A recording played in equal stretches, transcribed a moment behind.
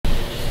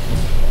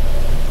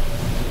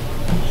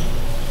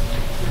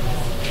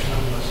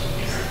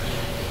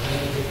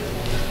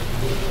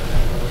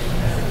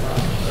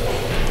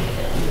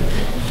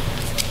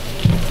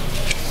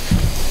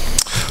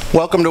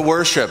Welcome to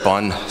worship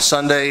on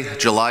Sunday,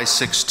 July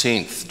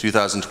 16th,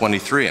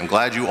 2023. I'm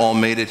glad you all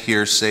made it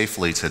here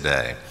safely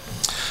today.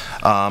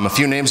 A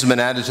few names have been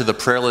added to the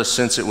prayer list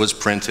since it was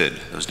printed.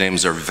 Those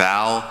names are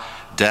Val,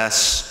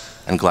 Des,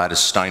 and Gladys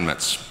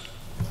Steinmetz.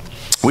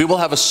 We will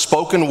have a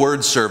spoken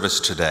word service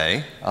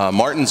today.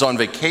 Martin's on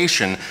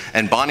vacation,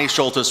 and Bonnie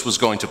Schultes was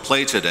going to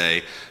play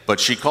today, but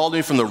she called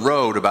me from the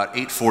road about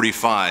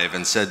 8:45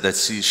 and said that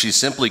she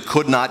simply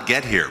could not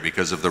get here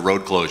because of the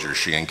road closures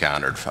she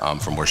encountered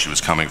from where she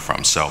was coming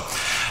from. So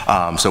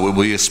it will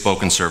be a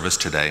spoken service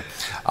today.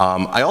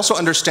 I also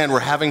understand we're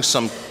having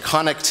some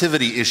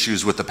connectivity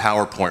issues with the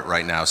PowerPoint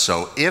right now,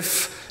 so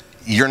if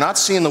you're not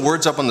seeing the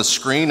words up on the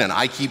screen and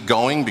I keep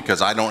going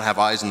because I don't have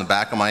eyes in the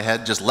back of my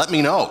head, just let me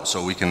know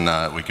so we can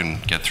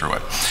get through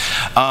it.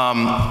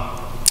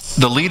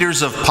 The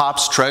leaders of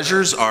Pop's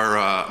Treasures,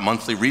 our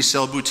monthly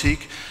resale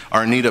boutique,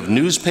 are in need of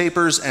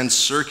newspapers and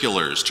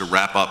circulars to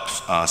wrap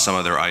up some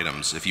of their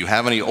items. If you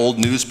have any old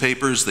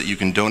newspapers that you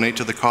can donate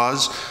to the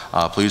cause,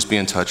 please be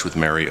in touch with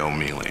Mary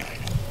O'Mealy.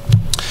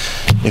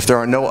 If there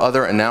are no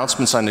other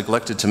announcements I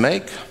neglected to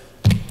make,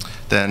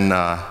 then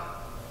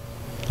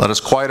let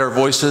us quiet our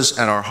voices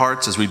and our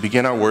hearts as we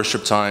begin our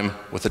worship time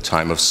with a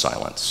time of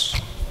silence.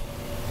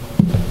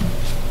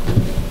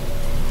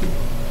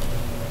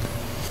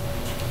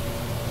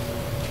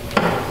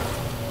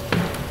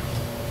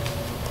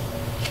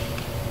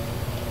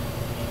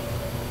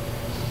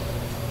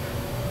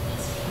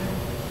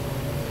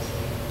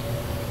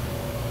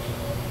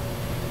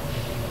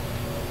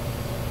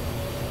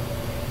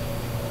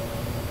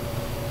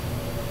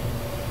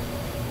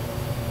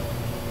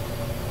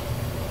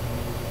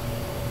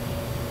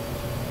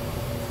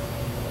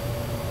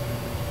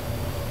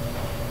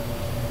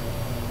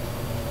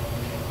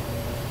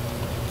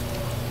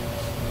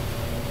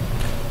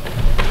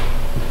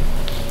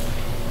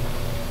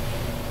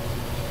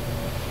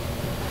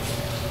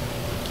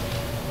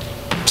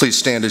 Please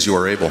stand as you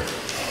are able.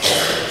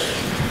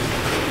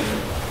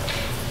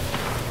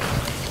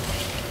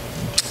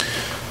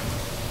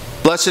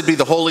 Blessed be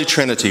the Holy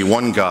Trinity,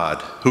 one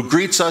God, who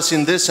greets us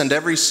in this and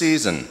every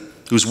season,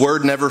 whose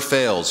word never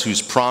fails,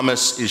 whose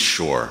promise is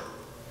sure.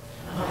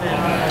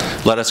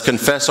 Amen. Let us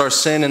confess our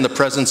sin in the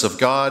presence of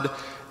God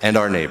and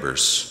our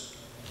neighbors.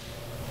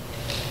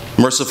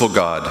 Merciful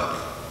God,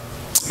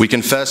 we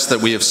confess that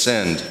we have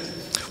sinned.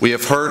 We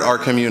have hurt our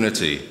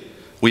community.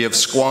 We have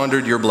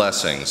squandered your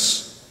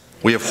blessings.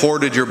 We have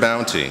hoarded your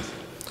bounty.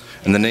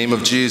 In the name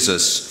of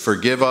Jesus,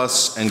 forgive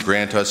us and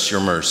grant us your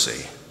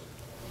mercy.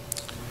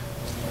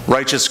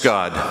 Righteous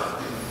God,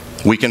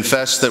 we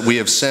confess that we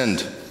have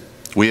sinned.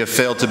 We have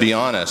failed to be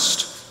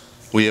honest.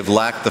 We have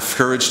lacked the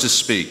courage to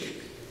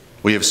speak.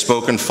 We have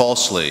spoken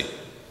falsely.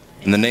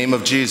 In the name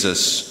of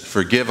Jesus,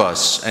 forgive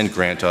us and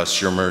grant us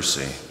your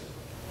mercy.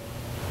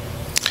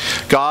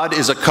 God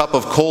is a cup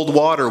of cold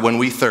water when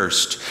we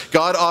thirst.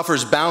 God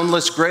offers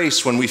boundless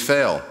grace when we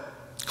fail.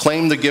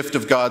 Claim the gift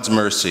of God's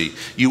mercy.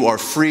 You are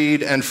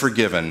freed and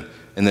forgiven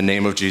in the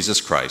name of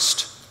Jesus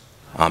Christ.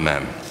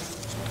 Amen.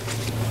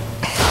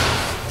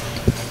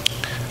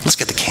 Let's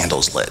get the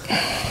candles lit.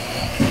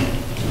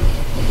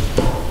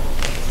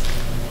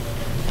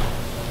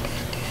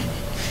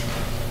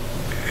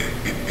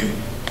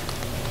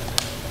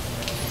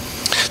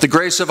 The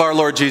grace of our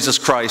Lord Jesus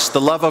Christ, the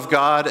love of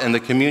God, and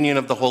the communion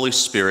of the Holy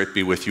Spirit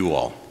be with you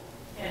all.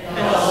 And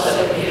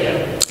also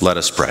with you. Let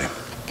us pray.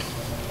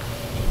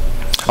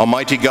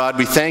 Almighty God,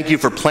 we thank you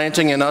for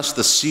planting in us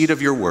the seed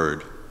of your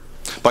word.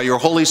 By your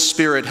Holy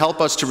Spirit, help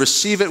us to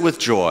receive it with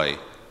joy,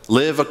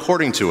 live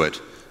according to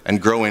it,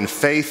 and grow in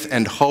faith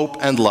and hope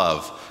and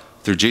love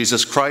through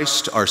Jesus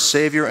Christ, our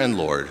Savior and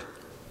Lord.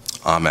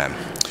 Amen.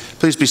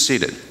 Please be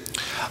seated.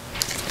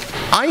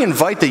 I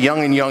invite the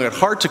young and young at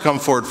heart to come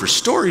forward for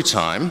story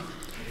time,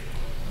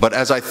 but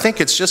as I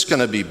think it's just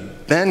going to be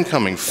Ben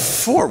coming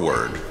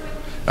forward.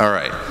 All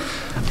right.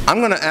 I'm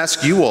going to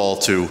ask you all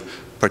to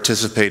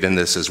participate in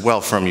this as well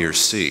from your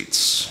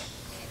seats.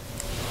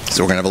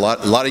 So we're going to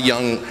have a lot of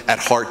young at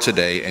heart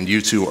today, and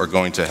you two are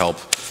going to help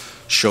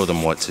show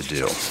them what to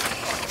do.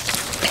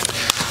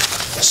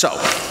 So,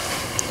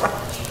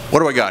 what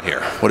do I got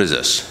here? What is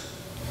this?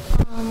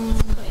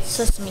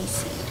 Sesame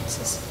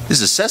seeds. This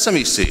is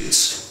sesame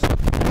seeds.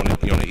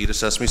 You want to eat a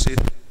sesame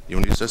seed? You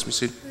want to eat a sesame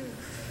seed?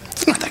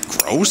 It's not that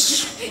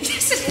gross.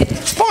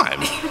 It's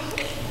fine.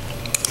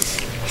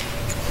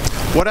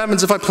 What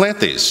happens if I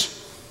plant these?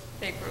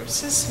 They grow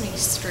Sesame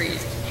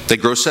Street. They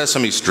grow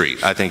Sesame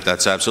Street. I think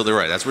that's absolutely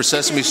right. That's where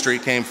Sesame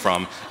Street came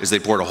from, is they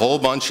poured a whole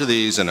bunch of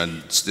these in a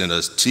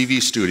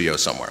TV studio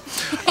somewhere.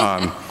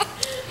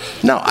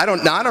 No, I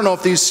don't know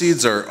if these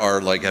seeds are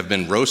like have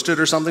been roasted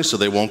or something, so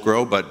they won't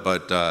grow. But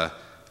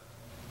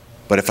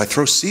if I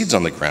throw seeds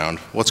on the ground,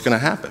 what's going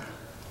to happen?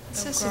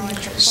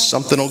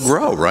 Something will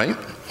grow, right?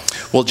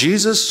 Well,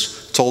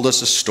 Jesus told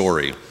us a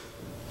story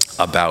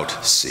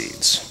about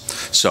seeds.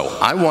 So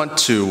I want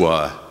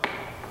to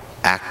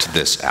act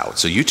this out.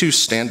 So you two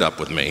stand up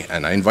with me,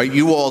 and I invite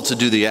you all to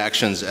do the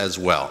actions as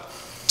well.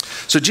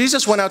 So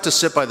Jesus went out to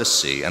sit by the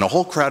sea, and a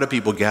whole crowd of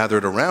people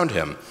gathered around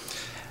him,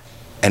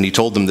 and he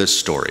told them this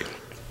story.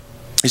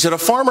 He said, a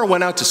farmer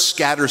went out to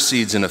scatter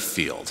seeds in a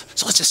field.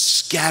 So let's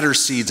just scatter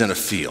seeds in a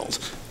field.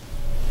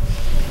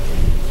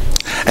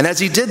 And as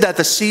he did that,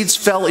 the seeds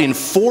fell in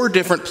 4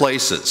 different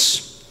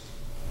places.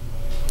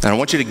 And I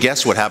want you to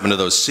guess what happened to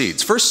those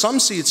seeds. First, some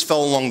seeds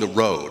fell along the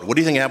road. What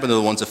do you think happened to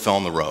the ones that fell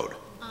on the road?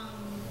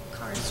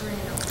 Cars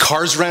ran over.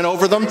 Cars ran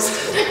over them?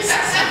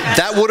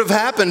 That would have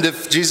happened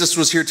if Jesus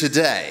was here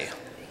today.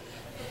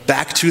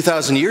 Back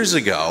 2,000 years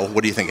ago,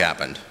 what do you think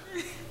happened?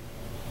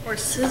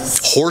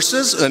 Horses.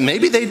 Horses?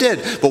 Maybe they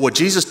did. But what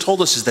Jesus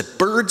told us is that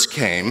birds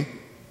came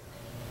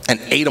and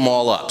ate them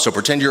all up. So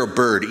pretend you're a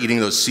bird eating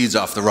those seeds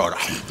off the road.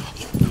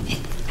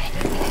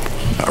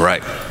 All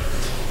right.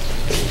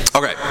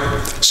 Okay.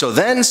 So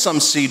then some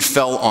seed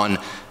fell on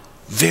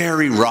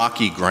very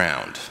rocky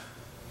ground.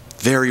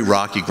 Very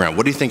rocky ground.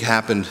 What do you think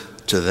happened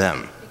to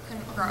them? They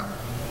couldn't grow.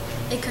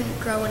 They couldn't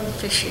grow and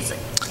fish ate them.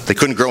 They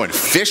couldn't grow and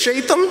fish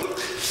ate them?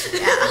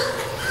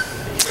 Yeah.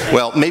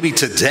 Well, maybe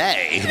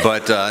today,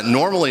 but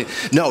normally,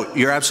 no,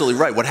 you're absolutely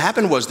right. What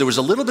happened was there was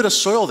a little bit of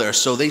soil there,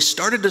 so they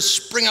started to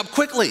spring up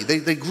quickly.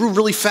 They grew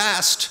really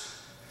fast.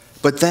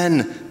 But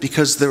then,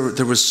 because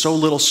there was so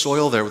little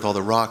soil there with all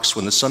the rocks,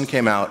 when the sun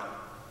came out,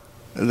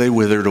 they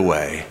withered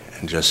away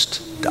and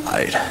just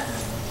died.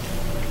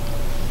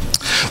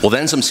 Well,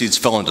 then some seeds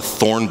fell into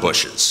thorn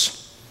bushes.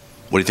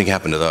 What do you think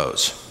happened to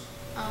those?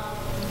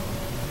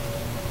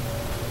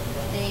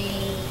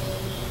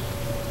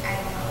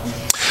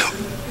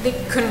 They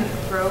couldn't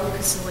grow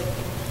because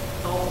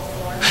of all the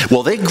thorns.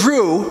 Well, they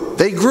grew,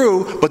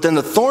 but then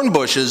the thorn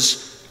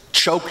bushes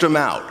choked them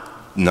out.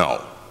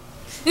 No.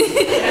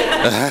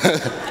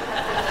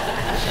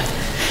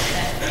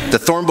 The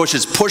thorn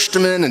bushes pushed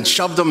them in and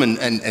shoved them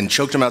and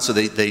choked them out, so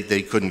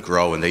they couldn't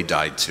grow and they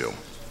died too.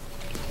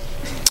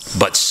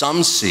 But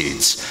some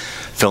seeds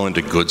fell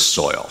into good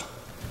soil.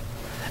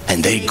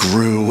 And they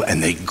grew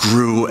and they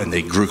grew and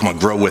they grew. Come on,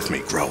 grow with me,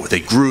 grow. They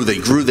grew, they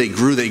grew, they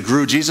grew, they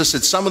grew. Jesus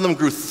said some of them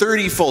grew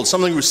 30-fold,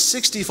 some of them grew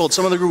 60-fold,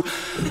 some of them grew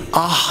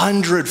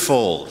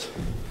 100-fold.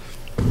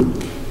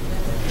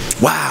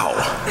 Wow.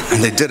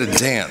 And they did a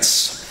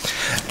dance.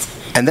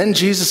 And then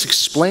Jesus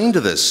explained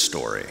this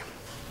story.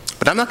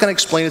 But I'm not going to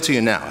explain it to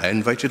you now. I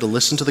invite you to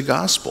listen to the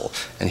gospel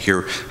and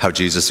hear how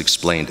Jesus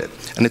explained it.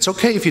 And it's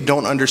okay if you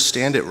don't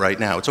understand it right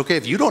now. It's okay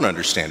if you don't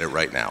understand it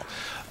right now.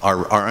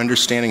 Our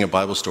understanding of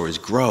Bible stories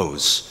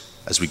grows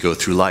as we go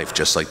through life,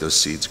 just like those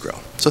seeds grow.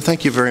 So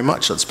thank you very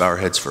much. Let's bow our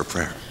heads for a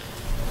prayer.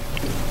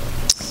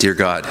 Dear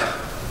God,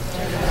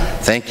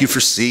 thank you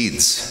for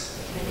seeds.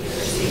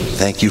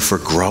 Thank you for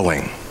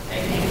growing.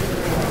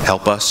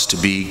 Help us to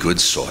be good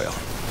soil.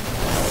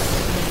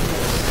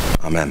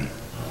 Amen.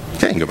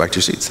 Okay, you can go back to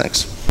your seats.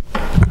 Thanks.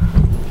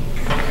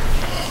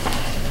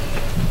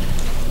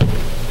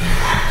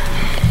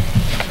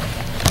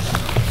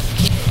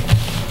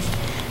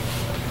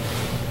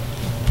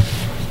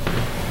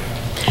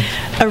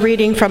 A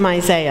reading from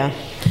Isaiah.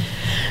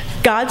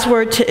 God's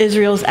word to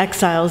Israel's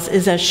exiles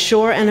is as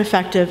sure and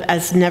effective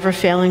as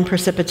never-failing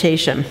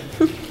precipitation.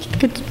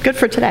 Good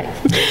for today.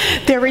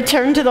 Their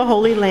return to the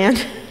Holy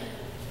Land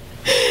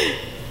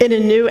in a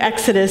new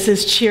exodus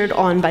is cheered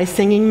on by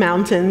singing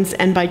mountains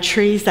and by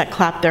trees that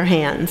clap their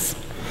hands.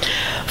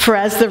 For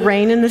as the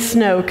rain and the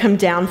snow come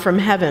down from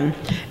heaven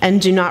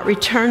and do not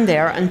return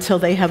there until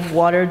they have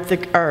watered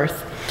the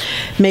earth,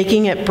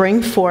 making it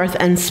bring forth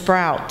and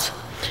sprout,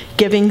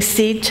 giving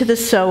seed to the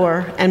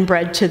sower and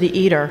bread to the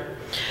eater,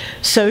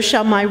 so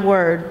shall my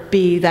word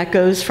be that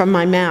goes from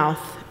my mouth.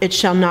 It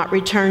shall not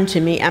return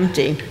to me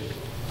empty,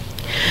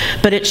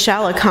 but it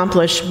shall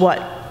accomplish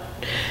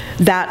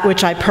that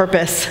which I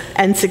purpose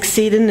and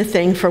succeed in the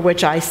thing for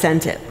which I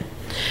sent it.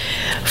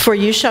 For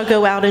you shall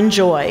go out in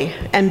joy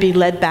and be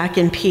led back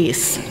in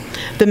peace.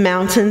 The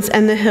mountains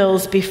and the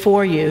hills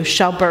before you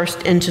shall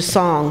burst into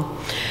song,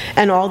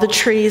 and all the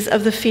trees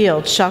of the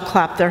field shall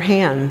clap their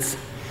hands.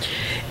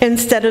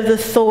 Instead of the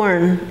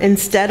thorn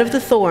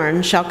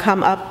shall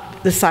come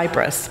up the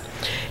cypress.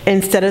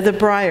 Instead of the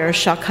briar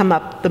shall come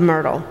up the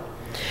myrtle.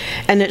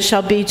 And it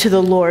shall be to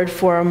the Lord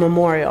for a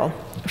memorial,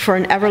 for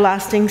an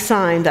everlasting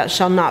sign that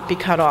shall not be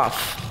cut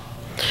off.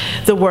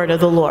 The word of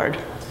the Lord.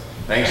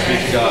 Thanks be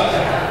to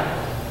God.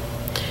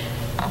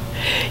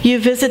 You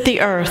visit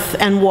the earth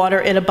and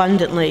water it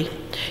abundantly.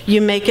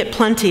 You make it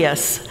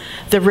plenteous.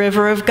 The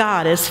river of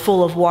God is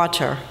full of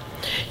water.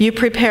 You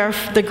prepare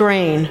the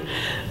grain,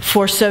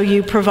 for so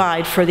you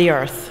provide for the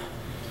earth.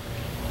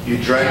 You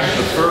drench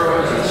the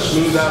furrows and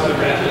smooth out the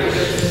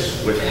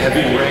ridges. With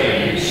heavy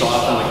rain, you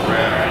soften the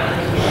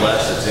ground and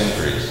bless its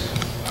increase.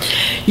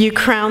 You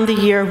crown the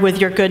year with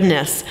your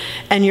goodness,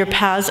 and your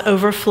paths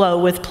overflow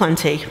with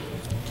plenty.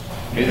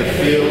 May the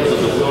fields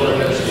of the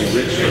wilderness be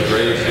rich for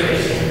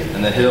grazing,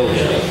 and the hills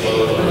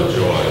overflow with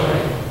joy.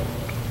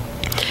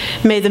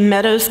 May the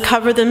meadows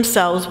cover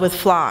themselves with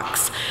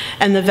flocks,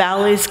 and the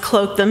valleys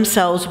cloak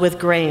themselves with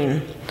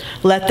grain.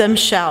 Let them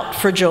shout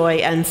for joy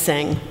and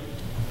sing.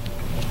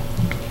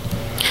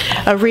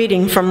 A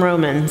reading from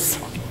Romans.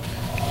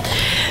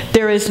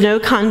 There is no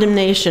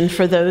condemnation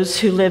for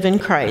those who live in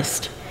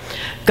Christ.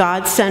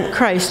 God sent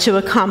Christ to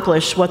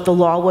accomplish what the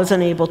law was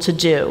unable to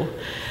do,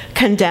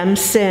 condemn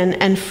sin,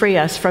 and free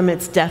us from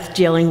its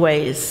death-dealing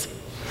ways.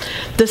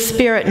 The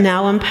Spirit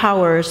now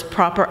empowers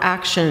proper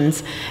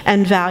actions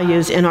and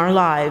values in our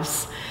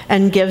lives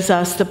and gives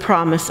us the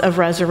promise of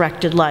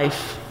resurrected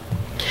life.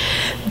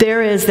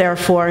 There is,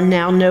 therefore,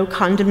 now no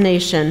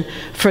condemnation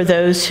for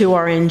those who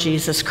are in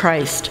Jesus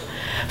Christ.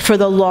 For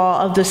the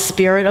law of the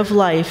Spirit of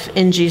life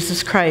in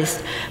Jesus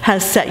Christ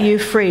has set you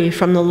free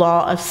from the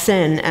law of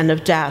sin and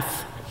of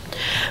death.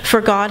 For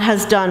God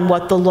has done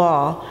what the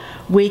law,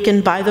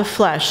 weakened by the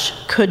flesh,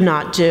 could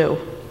not do.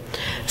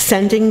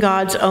 Sending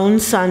God's own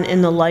Son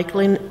in the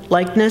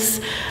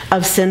likeness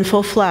of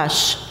sinful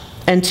flesh,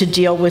 and to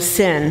deal with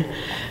sin,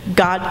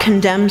 God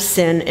condemned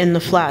sin in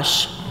the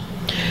flesh,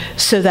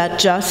 so that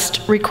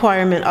just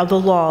requirement of the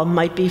law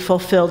might be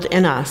fulfilled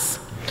in us,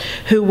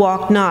 who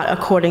walk not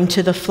according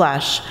to the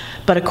flesh,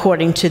 but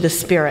according to the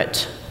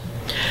Spirit.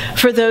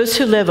 For those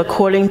who live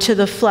according to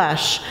the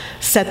flesh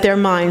set their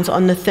minds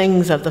on the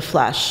things of the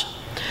flesh,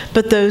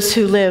 but those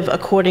who live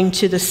according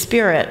to the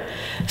Spirit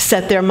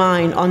set their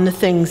mind on the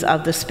things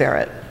of the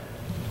Spirit.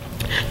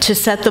 To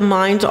set the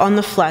mind on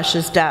the flesh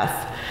is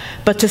death,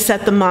 but to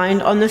set the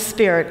mind on the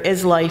Spirit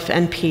is life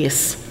and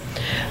peace.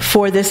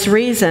 For this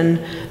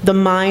reason, the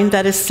mind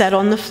that is set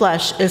on the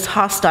flesh is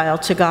hostile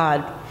to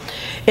God.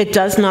 It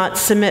does not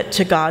submit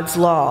to God's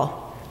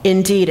law.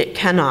 Indeed, it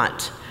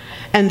cannot.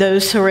 And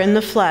those who are in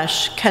the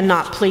flesh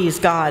cannot please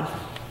God.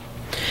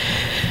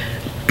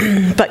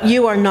 But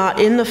you are not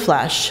in the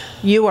flesh,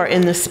 you are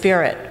in the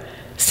Spirit,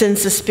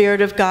 since the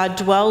Spirit of God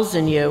dwells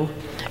in you.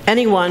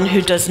 Anyone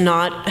who does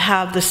not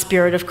have the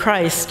Spirit of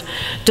Christ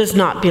does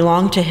not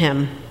belong to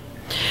him.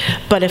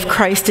 But if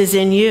Christ is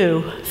in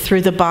you,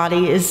 through the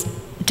body is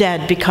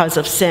dead because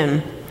of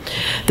sin,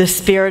 the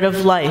Spirit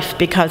of life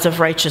because of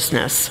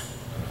righteousness.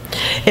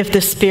 If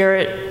the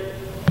Spirit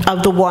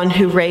of the one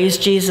who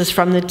raised Jesus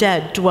from the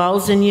dead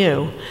dwells in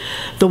you,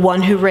 the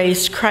one who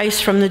raised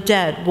Christ from the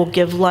dead will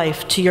give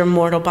life to your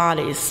mortal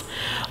bodies,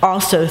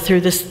 also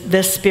through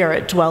this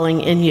Spirit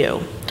dwelling in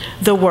you.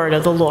 The word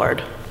of the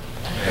Lord.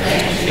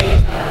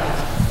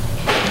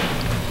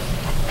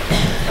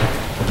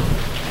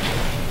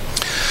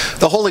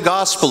 The Holy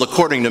Gospel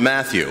according to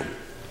Matthew.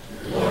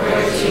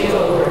 Glory to you,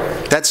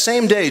 Lord. That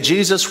same day,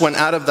 Jesus went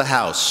out of the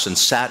house and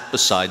sat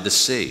beside the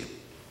sea.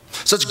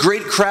 Such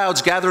great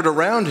crowds gathered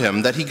around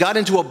him that he got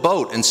into a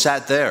boat and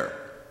sat there,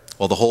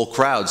 while the whole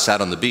crowd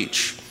sat on the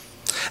beach.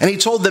 And he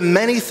told them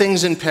many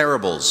things in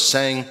parables,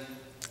 saying,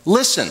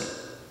 "Listen,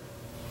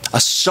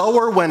 a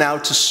sower went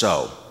out to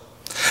sow.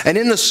 And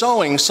in the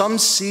sowing, some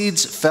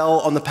seeds fell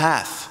on the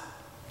path,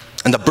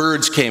 and the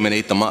birds came and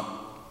ate them up.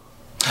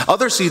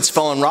 Other seeds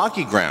fell on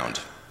rocky ground,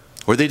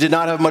 where they did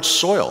not have much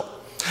soil,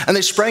 and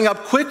they sprang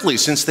up quickly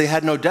since they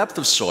had no depth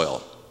of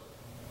soil.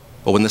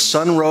 But when the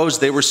sun rose,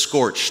 they were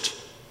scorched,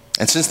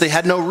 and since they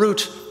had no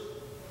root,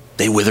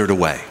 they withered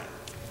away.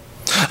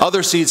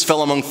 Other seeds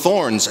fell among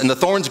thorns, and the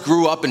thorns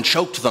grew up and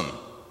choked them.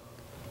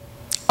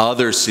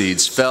 Other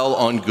seeds fell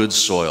on good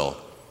soil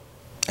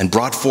and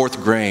brought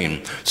forth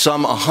grain,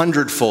 some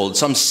 100-fold,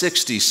 some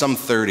 60, some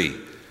 30.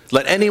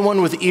 Let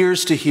anyone with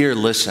ears to hear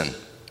listen.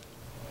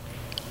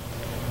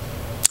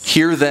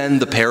 Hear then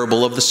the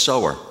parable of the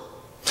sower.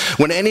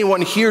 When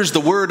anyone hears the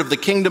word of the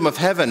kingdom of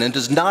heaven and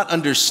does not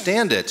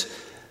understand it,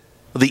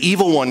 the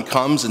evil one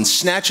comes and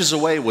snatches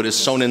away what is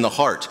sown in the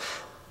heart.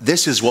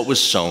 This is what was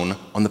sown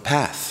on the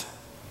path.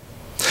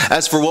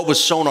 As for what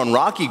was sown on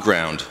rocky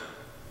ground,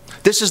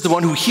 this is the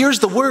one who hears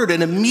the word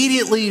and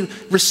immediately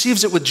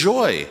receives it with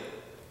joy.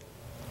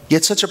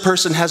 Yet such a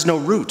person has no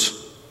root,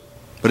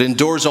 but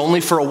endures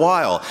only for a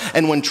while.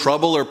 And when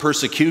trouble or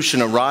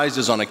persecution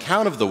arises on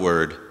account of the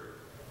word,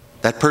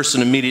 that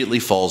person immediately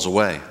falls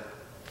away.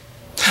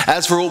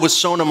 As for what was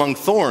sown among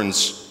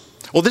thorns,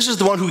 well, this is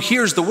the one who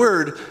hears the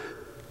word,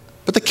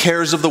 but the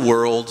cares of the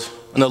world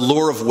and the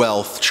lure of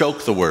wealth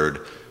choke the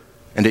word,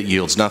 and it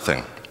yields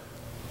nothing.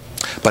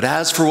 But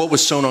as for what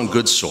was sown on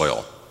good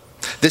soil,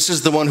 this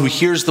is the one who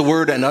hears the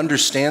word and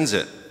understands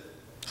it,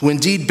 who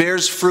indeed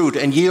bears fruit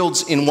and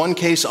yields in one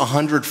case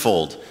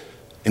 100-fold,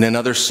 in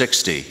another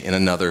 60, in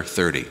another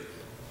 30.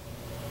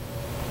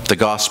 The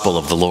gospel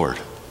of the Lord.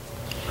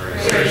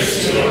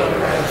 Praise to you,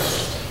 Christ.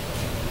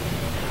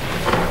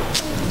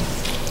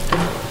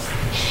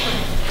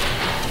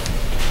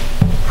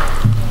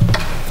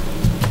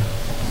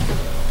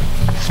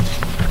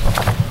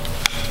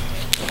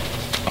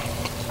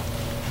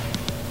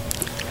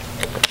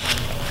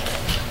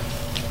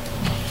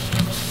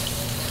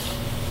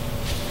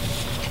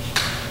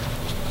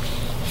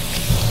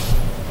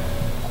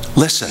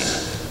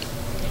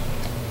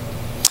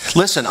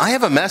 Listen, I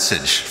have a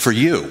message for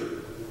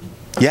you.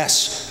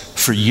 Yes,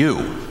 for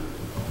you.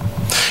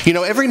 You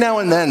know, every now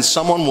and then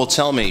someone will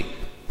tell me,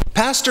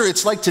 "Pastor,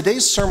 it's like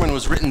today's sermon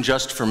was written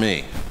just for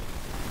me."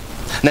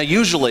 Now,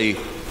 usually,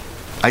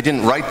 I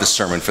didn't write the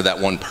sermon for that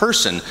one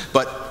person,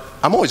 but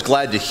I'm always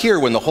glad to hear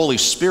when the Holy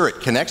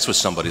Spirit connects with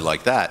somebody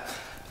like that.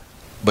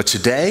 But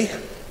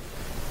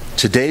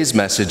today's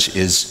message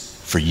is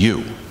for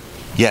you.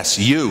 Yes,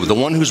 you, the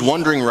one who's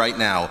wondering right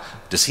now,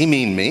 does he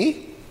mean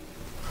me?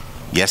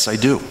 Yes, I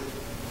do.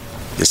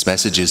 This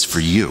message is for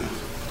you.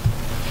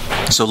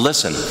 So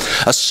listen,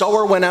 a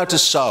sower went out to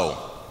sow.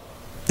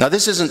 Now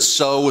this isn't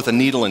sow with a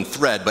needle and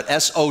thread, but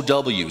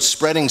S-O-W,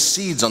 spreading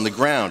seeds on the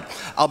ground.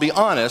 I'll be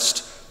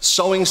honest,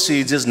 sowing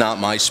seeds is not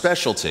my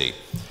specialty.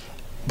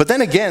 But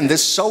then again,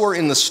 this sower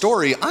in the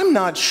story, I'm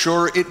not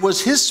sure it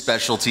was his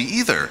specialty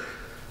either,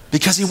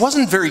 because he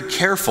wasn't very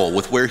careful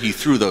with where he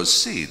threw those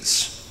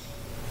seeds.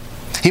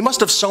 He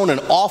must have sown an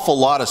awful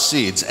lot of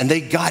seeds, and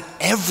they got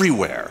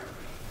everywhere.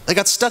 They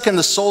got stuck in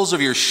the soles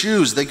of your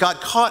shoes. They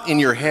got caught in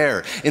your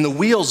hair, in the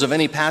wheels of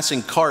any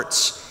passing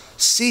carts.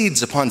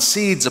 Seeds upon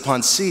seeds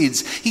upon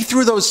seeds. He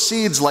threw those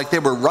seeds like they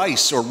were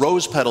rice or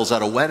rose petals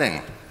at a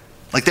wedding,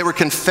 like they were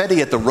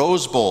confetti at the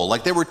Rose Bowl,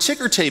 like they were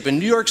ticker tape in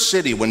New York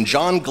City when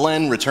John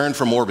Glenn returned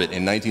from orbit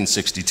in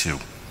 1962.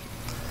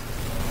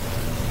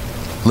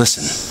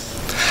 Listen,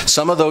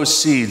 some of those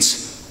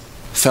seeds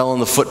fell on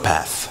the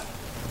footpath.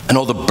 And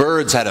all the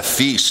birds had a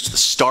feast, the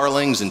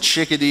starlings and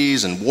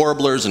chickadees and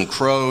warblers and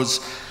crows.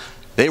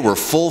 They were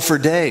full for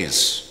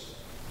days.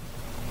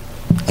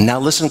 And now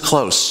listen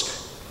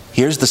close.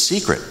 Here's the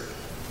secret.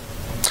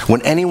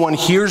 When anyone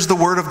hears the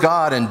word of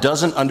God and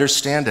doesn't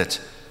understand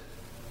it,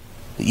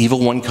 the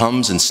evil one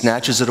comes and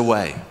snatches it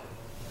away.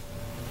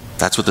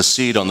 That's what the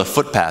seed on the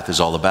footpath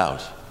is all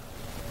about.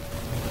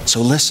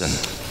 So listen.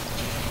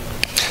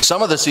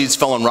 Some of the seeds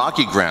fell on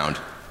rocky ground.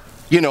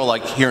 You know,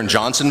 like here in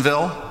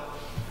Johnsonville.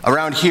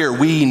 Around here,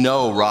 we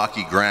know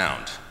rocky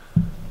ground.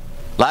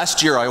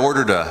 Last year, I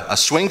ordered a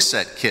swing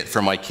set kit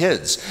for my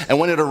kids, and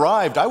when it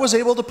arrived, I was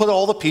able to put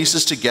all the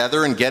pieces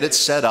together and get it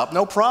set up,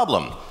 no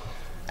problem.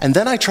 And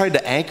then I tried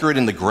to anchor it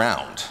in the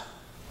ground.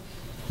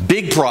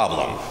 Big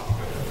problem.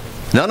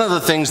 None of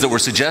the things that were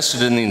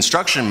suggested in the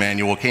instruction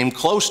manual came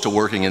close to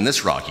working in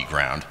this rocky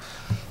ground.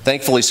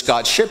 Thankfully,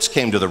 Scott Ships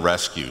came to the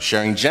rescue,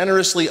 sharing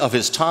generously of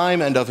his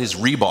time and of his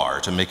rebar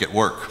to make it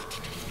work.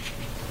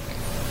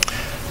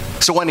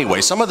 So anyway,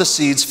 some of the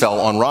seeds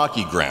fell on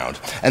rocky ground,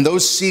 and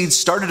those seeds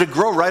started to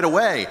grow right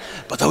away.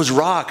 But those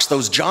rocks,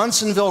 those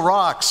Johnsonville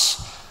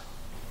rocks,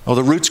 well,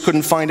 the roots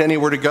couldn't find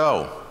anywhere to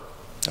go.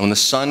 And when the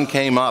sun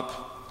came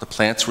up, the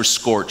plants were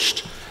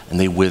scorched, and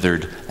they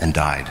withered and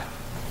died.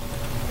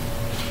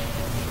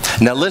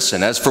 Now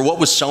listen, as for what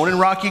was sown in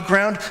rocky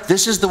ground,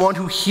 this is the one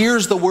who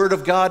hears the word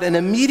of God and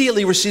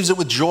immediately receives it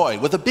with joy,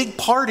 with a big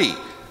party.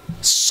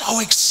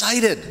 So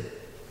excited.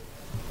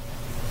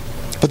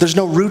 But there's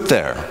no root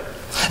there.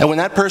 And when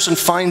that person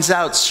finds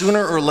out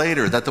sooner or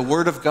later that the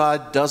word of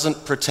God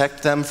doesn't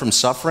protect them from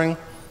suffering,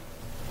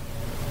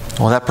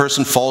 well, that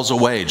person falls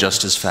away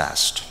just as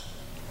fast.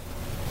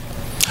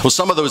 Well,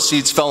 some of those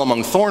seeds fell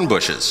among thorn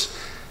bushes,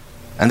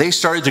 and they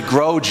started to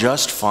grow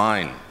just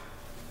fine.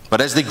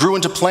 But as they grew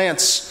into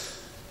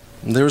plants,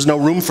 there was no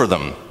room for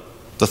them.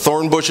 The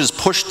thorn bushes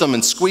pushed them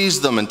and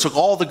squeezed them and took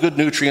all the good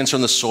nutrients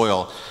from the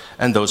soil,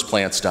 and those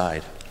plants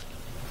died.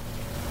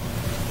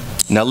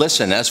 Now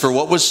listen, as for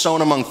what was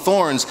sown among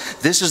thorns,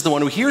 this is the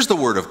one who hears the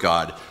word of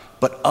God,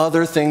 but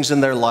other things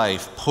in their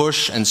life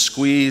push and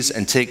squeeze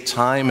and take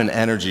time and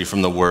energy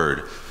from the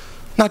word.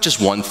 Not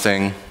just one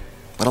thing,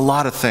 but a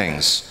lot of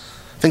things.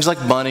 Things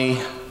like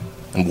money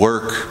and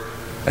work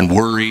and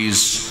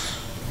worries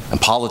and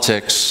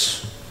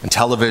politics and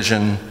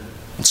television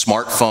and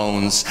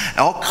smartphones, and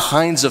all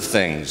kinds of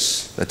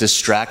things that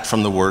distract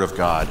from the word of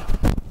God,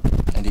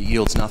 and it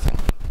yields nothing.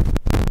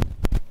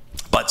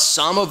 But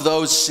some of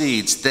those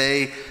seeds,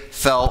 they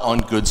fell on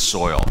good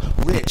soil.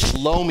 Rich,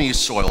 loamy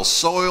soil,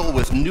 soil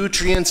with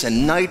nutrients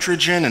and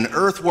nitrogen and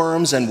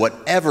earthworms and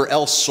whatever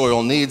else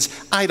soil needs.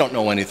 I don't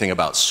know anything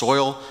about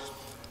soil,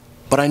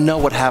 but I know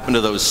what happened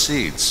to those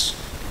seeds.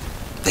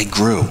 They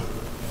grew.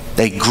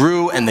 They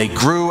grew and they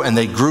grew and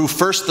they grew.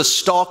 First the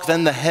stalk,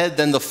 then the head,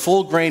 then the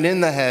full grain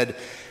in the head,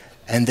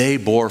 and they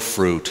bore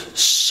fruit.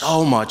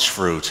 So much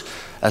fruit,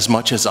 as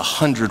much as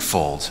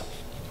 100-fold.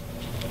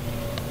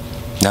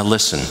 Now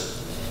listen.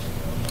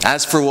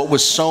 As for what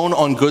was sown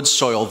on good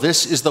soil,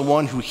 this is the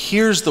one who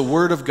hears the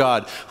word of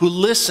God, who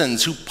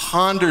listens, who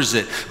ponders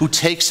it, who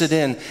takes it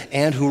in,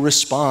 and who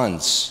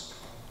responds.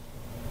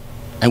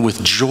 And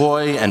with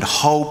joy and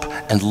hope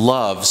and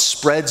love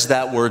spreads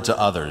that word to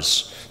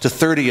others, to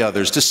 30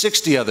 others, to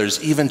 60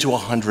 others, even to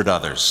 100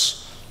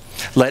 others.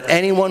 Let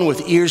anyone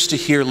with ears to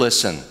hear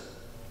listen.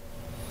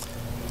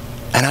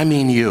 And I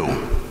mean you.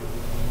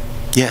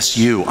 Yes,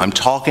 you. I'm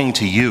talking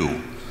to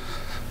you.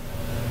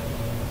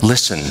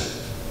 Listen.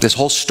 This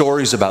whole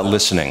story is about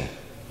listening,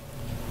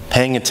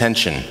 paying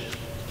attention,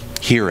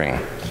 hearing.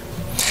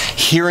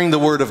 Hearing the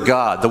word of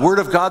God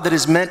that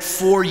is meant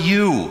for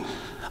you.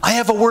 I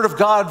have a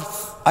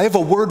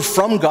word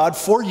from God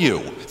for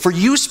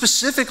you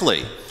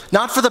specifically,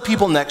 not for the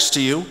people next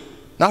to you,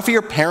 not for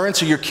your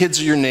parents or your kids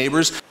or your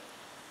neighbors,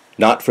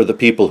 not for the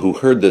people who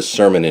heard this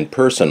sermon in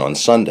person on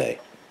Sunday,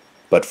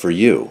 but for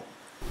you.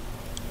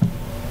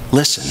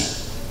 Listen,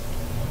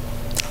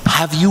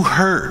 have you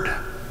heard?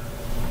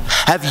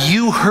 Have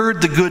you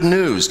heard the good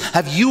news?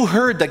 Have you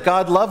heard that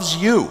God loves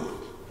you?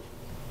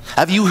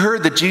 Have you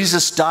heard that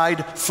Jesus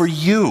died for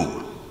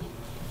you?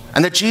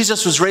 And that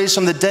Jesus was raised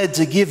from the dead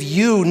to give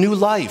you new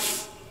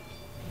life?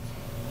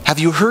 Have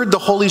you heard the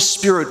Holy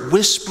Spirit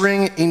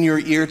whispering in your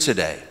ear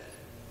today?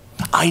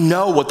 I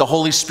know what the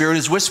Holy Spirit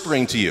is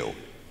whispering to you.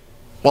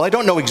 Well, I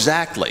don't know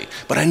exactly,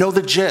 but I know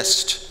the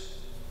gist.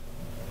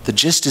 The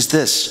gist is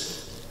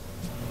this: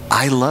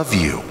 I love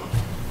you.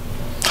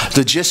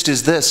 The gist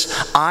is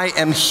this: I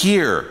am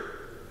here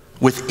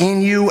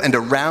within you and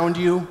around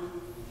you.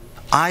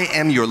 I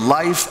am your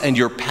life and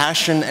your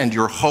passion and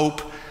your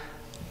hope,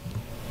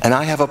 and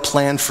I have a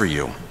plan for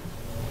you.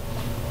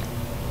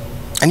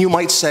 And you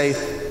might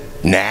say,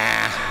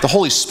 nah, the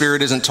Holy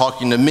Spirit isn't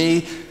talking to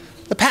me.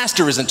 The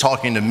pastor isn't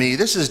talking to me.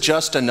 This is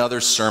just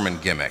another sermon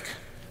gimmick.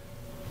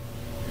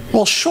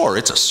 Well, sure,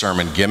 it's a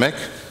sermon gimmick.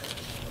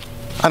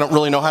 I don't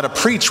really know how to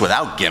preach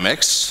without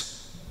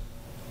gimmicks.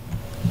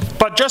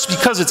 But just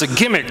because it's a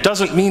gimmick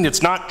doesn't mean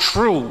it's not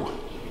true.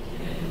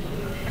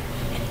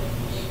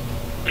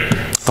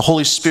 The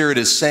Holy Spirit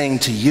is saying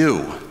to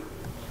you,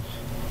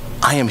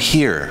 I am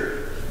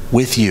here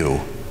with you,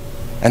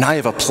 and I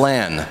have a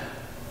plan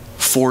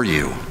for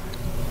you.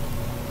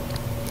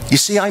 You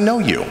see, I know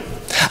you.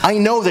 I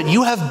know that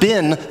you have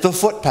been the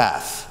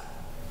footpath.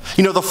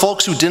 You know, the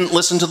folks who didn't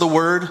listen to the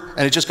word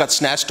and it just got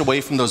snatched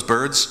away from those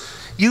birds?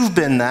 You've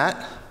been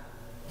that.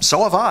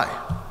 So have I.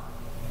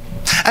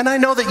 And I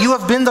know that you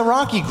have been the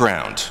rocky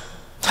ground.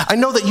 I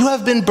know that you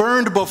have been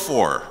burned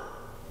before,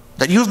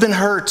 that you've been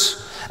hurt,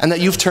 and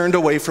that you've turned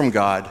away from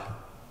God.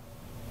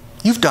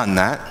 You've done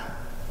that.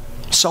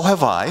 So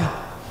have I.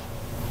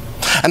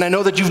 And I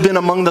know that you've been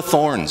among the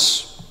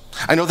thorns.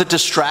 I know that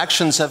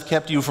distractions have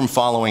kept you from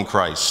following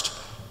Christ.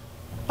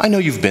 I know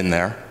you've been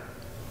there.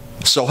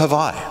 So have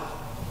I.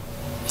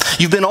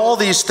 You've been all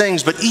these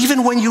things, but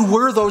even when you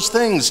were those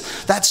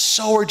things, that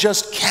sower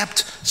just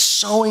kept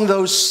sowing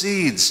those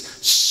seeds,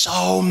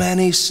 so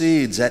many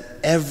seeds at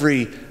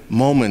every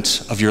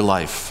moment of your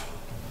life.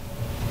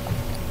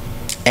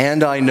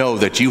 And I know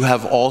that you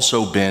have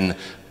also been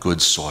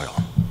good soil.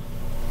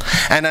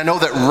 And I know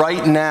that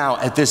right now,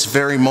 at this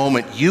very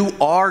moment, you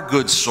are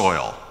good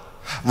soil.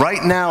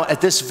 Right now, at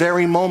this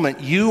very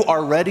moment, you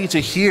are ready to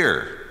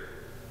hear.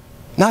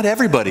 Not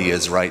everybody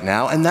is right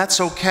now, and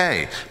that's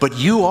okay, but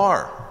you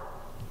are.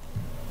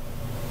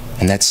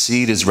 And that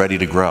seed is ready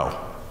to grow.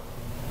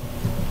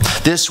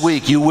 This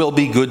week, you will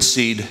be good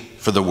seed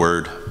for the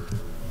word.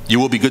 You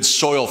will be good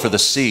soil for the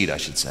seed, I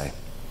should say.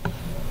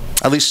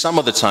 At least some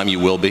of the time you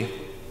will be.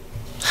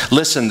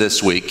 Listen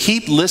this week.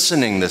 Keep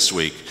listening this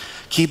week.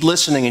 Keep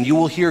listening, and you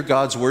will hear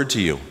God's word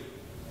to you.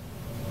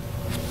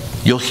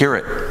 You'll hear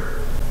it,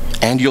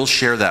 and you'll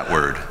share that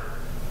word.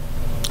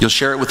 You'll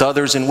share it with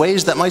others in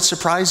ways that might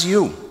surprise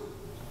you.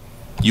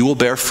 You will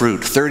bear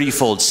fruit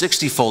 30-fold,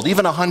 60-fold,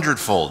 even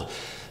 100-fold.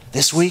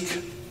 This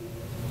week,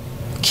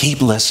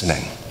 keep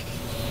listening.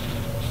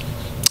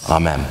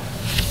 Amen.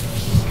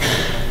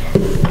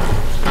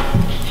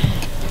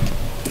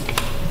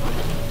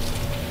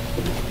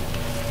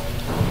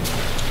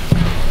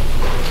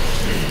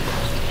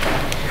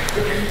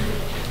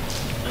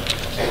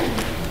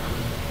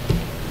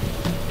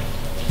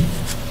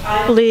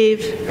 I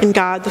believe in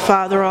God the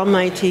Father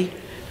Almighty,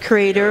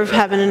 creator of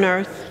heaven and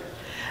earth.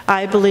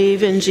 I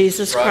believe in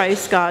Jesus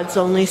Christ, God's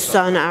only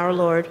Son, our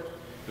Lord,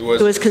 who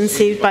was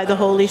conceived by the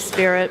Holy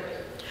Spirit,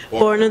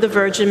 born of the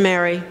Virgin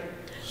Mary,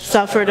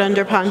 suffered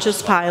under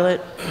Pontius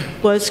Pilate,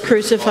 was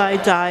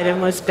crucified, died,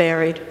 and was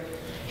buried.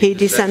 He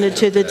descended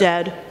to the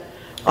dead.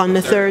 On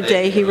the third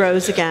day he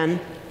rose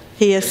again.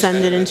 He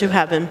ascended into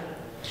heaven.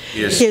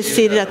 He is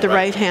seated at the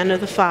right hand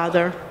of the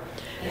Father,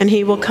 and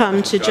he will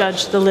come to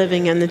judge the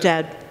living and the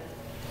dead.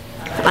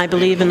 I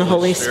believe in the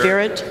Holy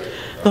Spirit,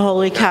 the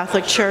Holy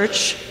Catholic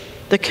Church,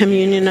 the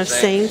communion of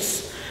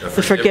saints,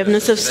 the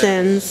forgiveness of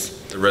sins,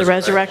 the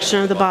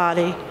resurrection of the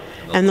body,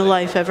 and the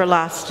life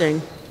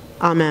everlasting.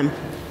 Amen.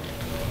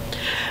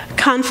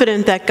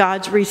 Confident that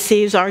God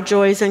receives our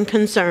joys and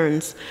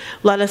concerns,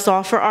 let us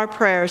offer our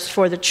prayers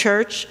for the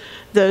church,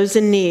 those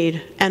in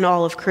need, and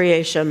all of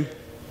creation.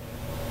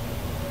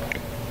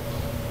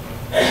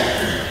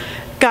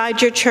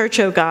 Guide your church,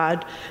 O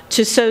God,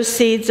 to sow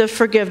seeds of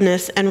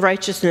forgiveness and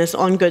righteousness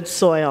on good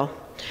soil.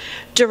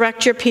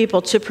 Direct your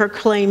people to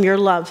proclaim your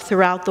love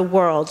throughout the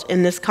world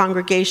in this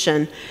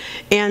congregation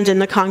and in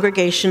the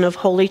congregation of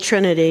Holy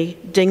Trinity,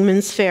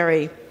 Dingman's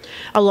Ferry,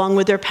 along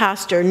with their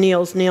pastor,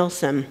 Niels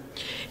Nielsen.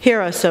 Hear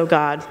us, O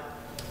God.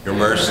 Your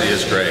mercy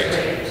is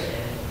great.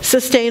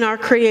 Sustain our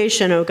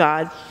creation, O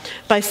God,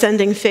 by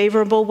sending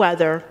favorable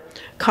weather,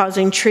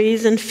 causing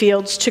trees and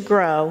fields to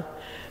grow,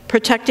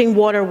 protecting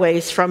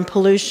waterways from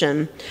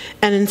pollution,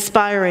 and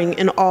inspiring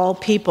in all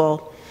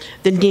people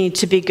the need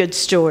to be good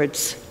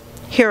stewards.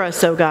 Hear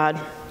us, O God.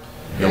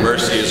 Your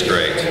mercy is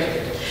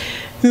great.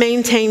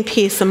 Maintain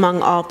peace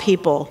among all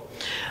people,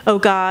 O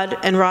God,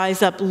 and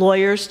rise up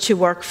lawyers to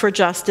work for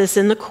justice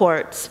in the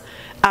courts,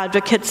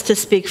 advocates to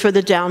speak for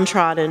the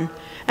downtrodden,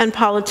 and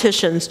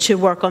politicians to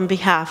work on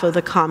behalf of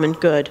the common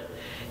good.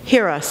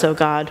 Hear us, O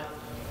God.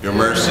 Your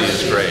mercy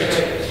is great.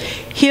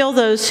 Heal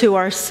those who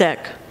are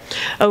sick,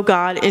 O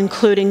God,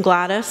 including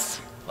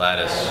Gladys,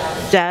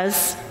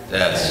 Des,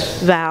 Des.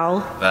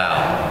 Val.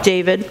 Val.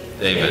 David.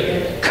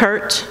 David.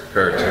 Kurt.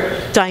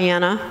 Kurt.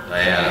 Diana.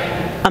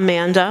 Diana.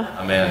 Amanda.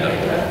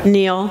 Amanda.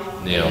 Neil.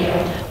 Neil.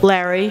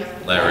 Larry.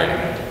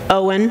 Larry.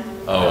 Owen.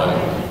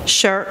 Owen.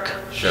 Shirk.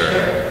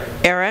 Shirk.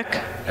 Eric.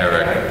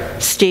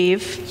 Eric.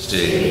 Steve.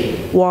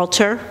 Steve.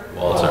 Walter.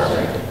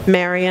 Walter.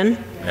 Marion.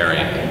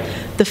 Marion.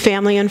 The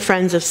family and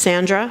friends of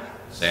Sandra.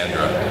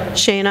 Sandra.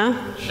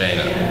 Shayna.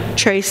 Shayna.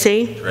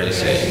 Tracy.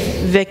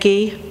 Tracy.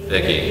 Vicky.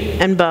 Vicky.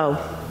 And Bo.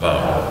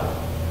 Bo.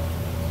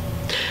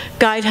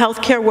 Guide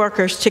healthcare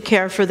workers to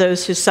care for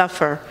those who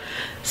suffer,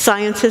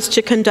 scientists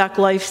to conduct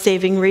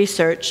life-saving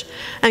research,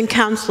 and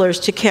counselors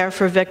to care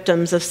for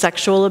victims of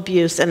sexual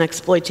abuse and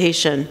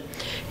exploitation.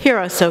 Hear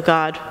us, O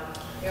God.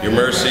 Your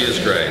mercy is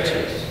great.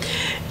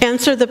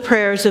 Answer the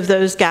prayers of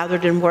those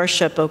gathered in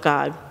worship, O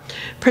God.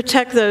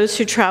 Protect those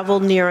who travel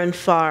near and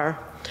far.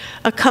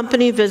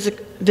 Accompany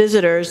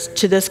visitors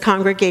to this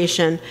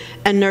congregation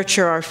and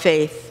nurture our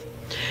faith.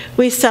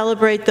 We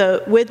celebrate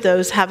with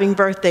those having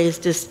birthdays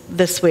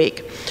this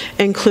week,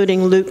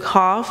 including Luke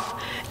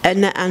Hoff,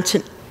 Edna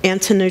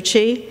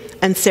Antonucci,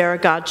 and Sarah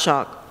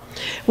Gottschalk.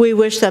 We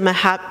wish them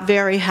a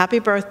very happy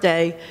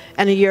birthday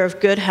and a year of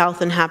good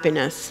health and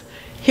happiness.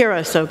 Hear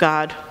us, O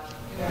God.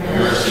 Your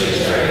mercy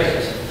is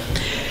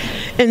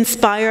great.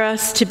 Inspire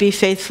us to be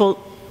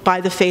faithful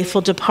by the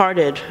faithful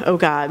departed, O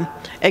God,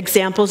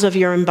 examples of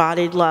your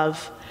embodied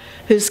love,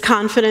 whose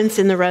confidence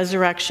in the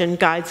resurrection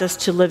guides us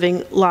to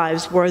living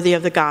lives worthy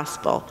of the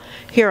gospel.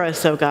 Hear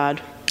us, O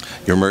God.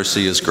 Your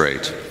mercy is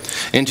great.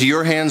 Into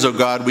your hands, O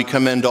God, we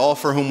commend all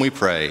for whom we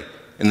pray,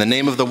 in the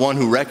name of the one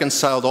who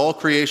reconciled all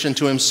creation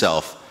to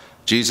himself,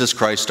 Jesus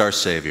Christ our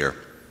Savior.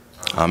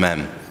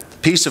 Amen. The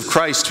peace of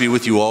Christ be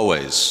with you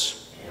always.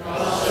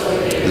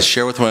 Let's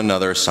share with one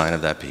another a sign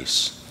of that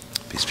peace.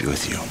 Peace be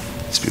with you.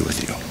 Peace be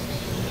with you.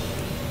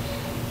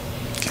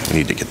 Okay, we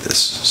need to get this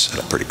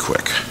set up pretty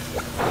quick.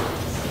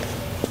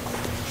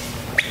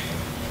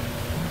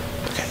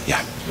 Okay,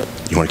 yeah.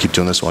 You want to keep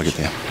doing this while I get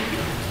the...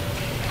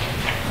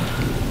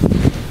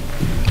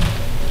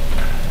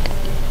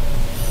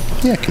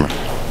 Yeah, come here.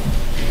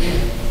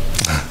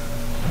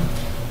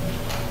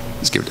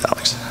 Let's give it to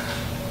Alex.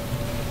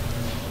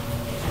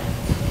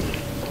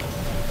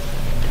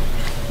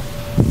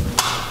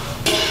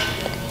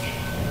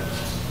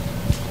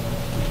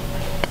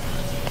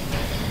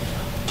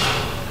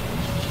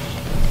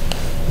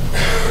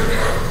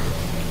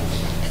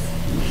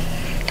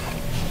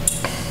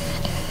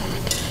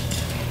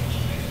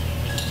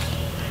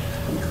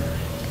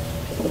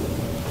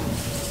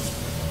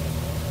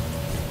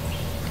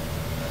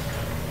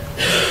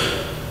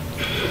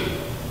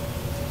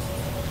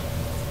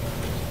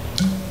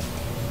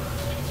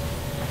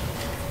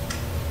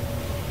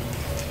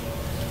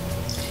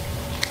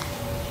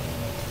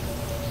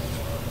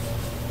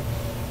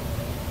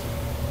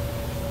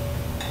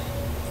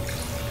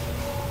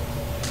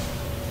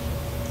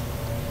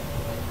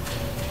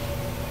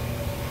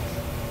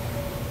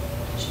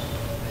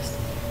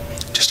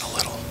 Just a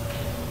little.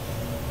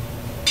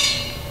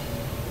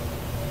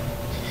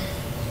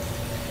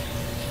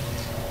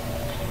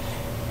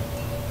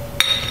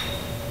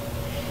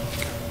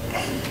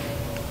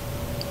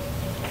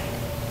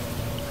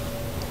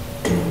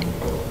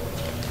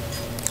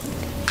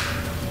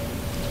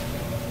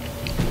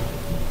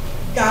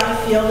 God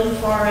of field and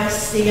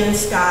forest, sea and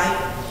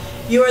sky,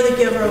 you are the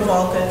giver of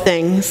all good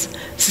things.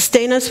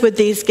 Sustain us with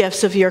these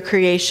gifts of your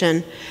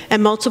creation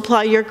and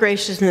multiply your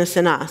graciousness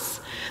in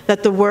us,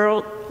 that the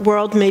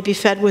world may be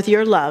fed with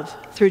your love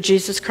through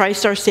Jesus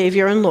Christ our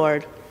Savior and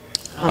Lord.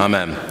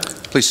 Amen.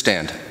 Please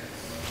stand.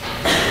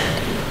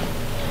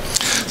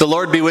 The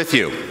Lord be with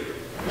you.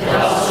 And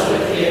also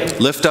with you.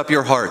 Lift up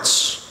your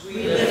hearts.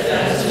 We lift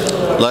them to the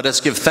Lord. Let us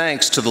give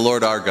thanks to the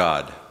Lord our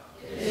God.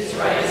 It is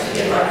right to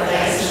give our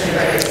thanks and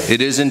praise.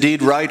 It is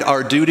indeed right,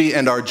 our duty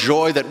and our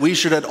joy, that we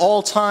should at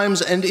all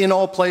times and in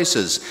all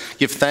places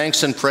give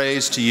thanks and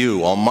praise to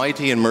you,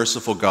 Almighty and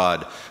merciful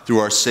God, through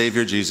our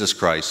Savior Jesus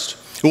Christ,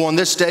 who on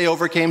this day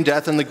overcame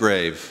death and the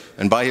grave,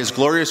 and by his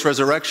glorious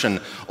resurrection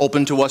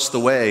opened to us the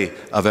way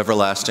of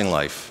everlasting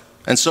life.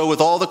 And so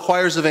with all the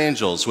choirs of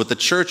angels, with the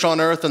church on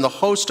earth and the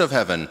host of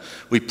heaven,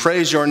 we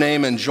praise your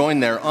name and join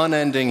their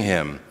unending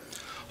hymn.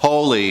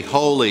 Holy,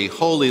 holy,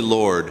 holy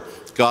Lord,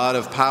 God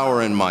of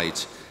power and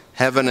might,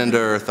 heaven and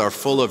earth are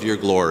full of your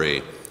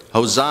glory.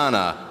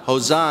 Hosanna,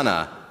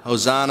 Hosanna,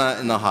 Hosanna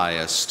in the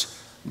highest.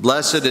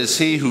 Blessed is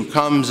he who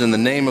comes in the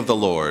name of the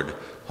Lord.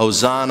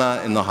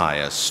 Hosanna in the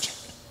highest.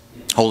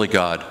 Holy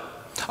God,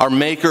 our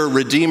Maker,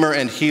 Redeemer,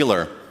 and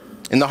Healer,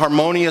 in the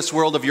harmonious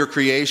world of your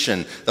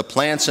creation, the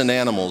plants and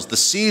animals, the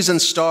seas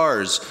and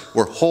stars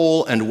were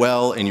whole and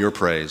well in your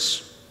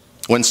praise.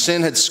 When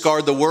sin had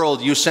scarred the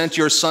world, you sent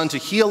your Son to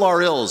heal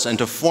our ills and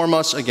to form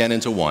us again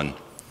into one.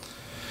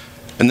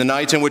 In the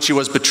night in which he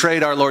was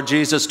betrayed, our Lord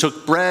Jesus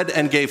took bread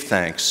and gave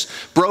thanks,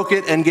 broke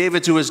it and gave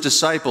it to his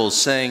disciples,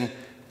 saying,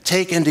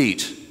 "Take and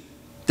eat.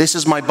 This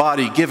is my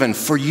body given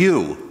for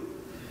you.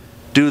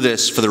 Do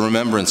this for the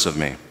remembrance of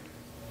me."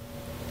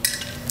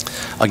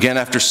 Again,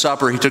 after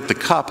supper, he took the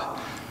cup,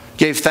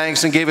 gave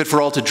thanks and gave it for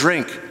all to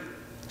drink,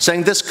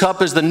 saying, "This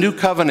cup is the new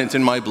covenant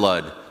in my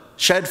blood,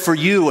 shed for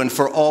you and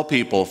for all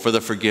people for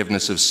the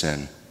forgiveness of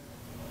sin.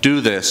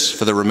 Do this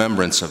for the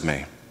remembrance of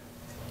me."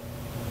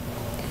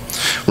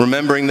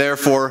 Remembering,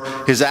 therefore,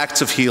 his acts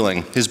of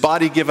healing, his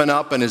body given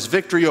up, and his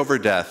victory over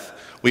death,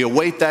 we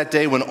await that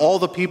day when all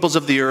the peoples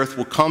of the earth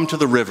will come to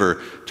the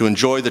river to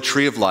enjoy the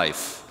tree of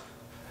life.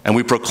 And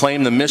we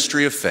proclaim the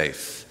mystery of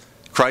faith.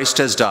 Christ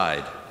has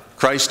died.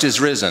 Christ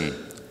is risen.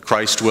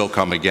 Christ will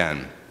come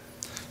again.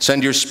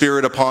 Send your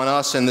Spirit upon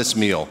us in this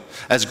meal.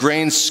 As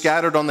grains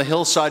scattered on the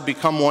hillside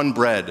become one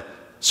bread,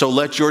 so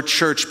let your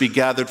church be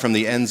gathered from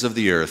the ends of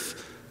the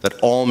earth, that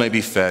all may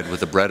be fed with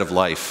the bread of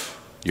life,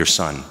 your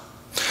Son.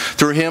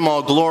 Through him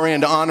all glory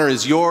and honor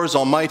is yours,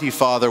 Almighty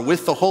Father,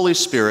 with the Holy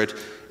Spirit,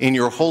 in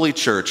your holy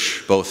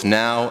church, both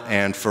now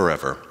and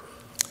forever.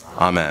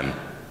 Amen.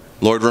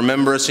 Lord,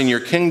 remember us in your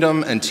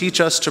kingdom and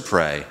teach us to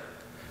pray.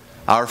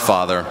 Our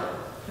Father,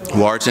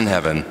 who art in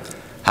heaven,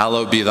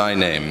 hallowed be thy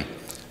name.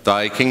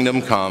 Thy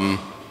kingdom come,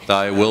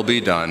 thy will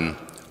be done,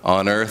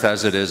 on earth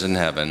as it is in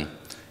heaven.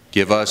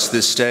 Give us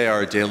this day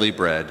our daily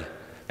bread,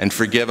 and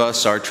forgive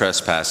us our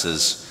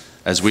trespasses,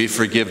 as we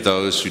forgive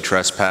those who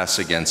trespass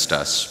against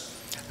us.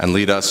 And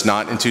lead us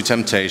not into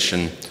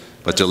temptation,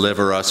 but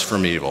deliver us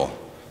from evil.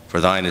 For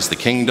thine is the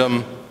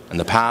kingdom, and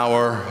the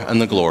power,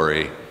 and the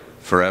glory,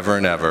 forever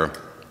and ever.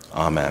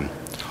 Amen.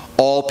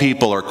 All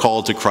people are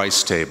called to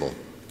Christ's table.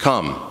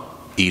 Come,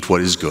 eat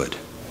what is good.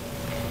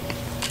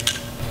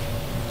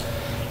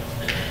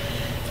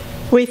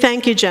 We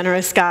thank you,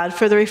 generous God,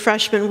 for the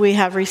refreshment we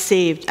have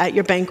received at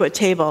your banquet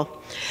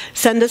table.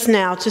 Send us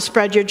now to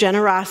spread your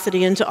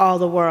generosity into all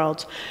the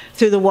world,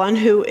 through the one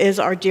who is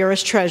our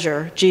dearest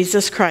treasure,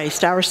 Jesus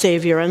Christ, our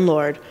Savior and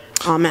Lord.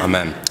 Amen.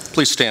 Amen.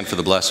 Please stand for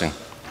the blessing.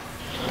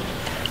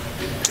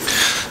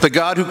 The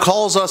God who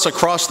calls us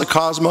across the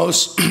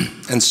cosmos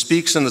and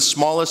speaks in the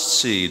smallest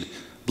seed,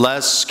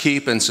 bless,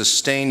 keep, and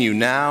sustain you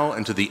now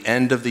and to the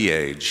end of the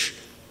age.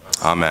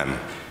 Amen.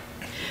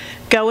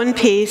 Go in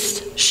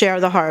peace, share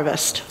the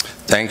harvest.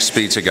 Thanks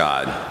be to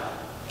God.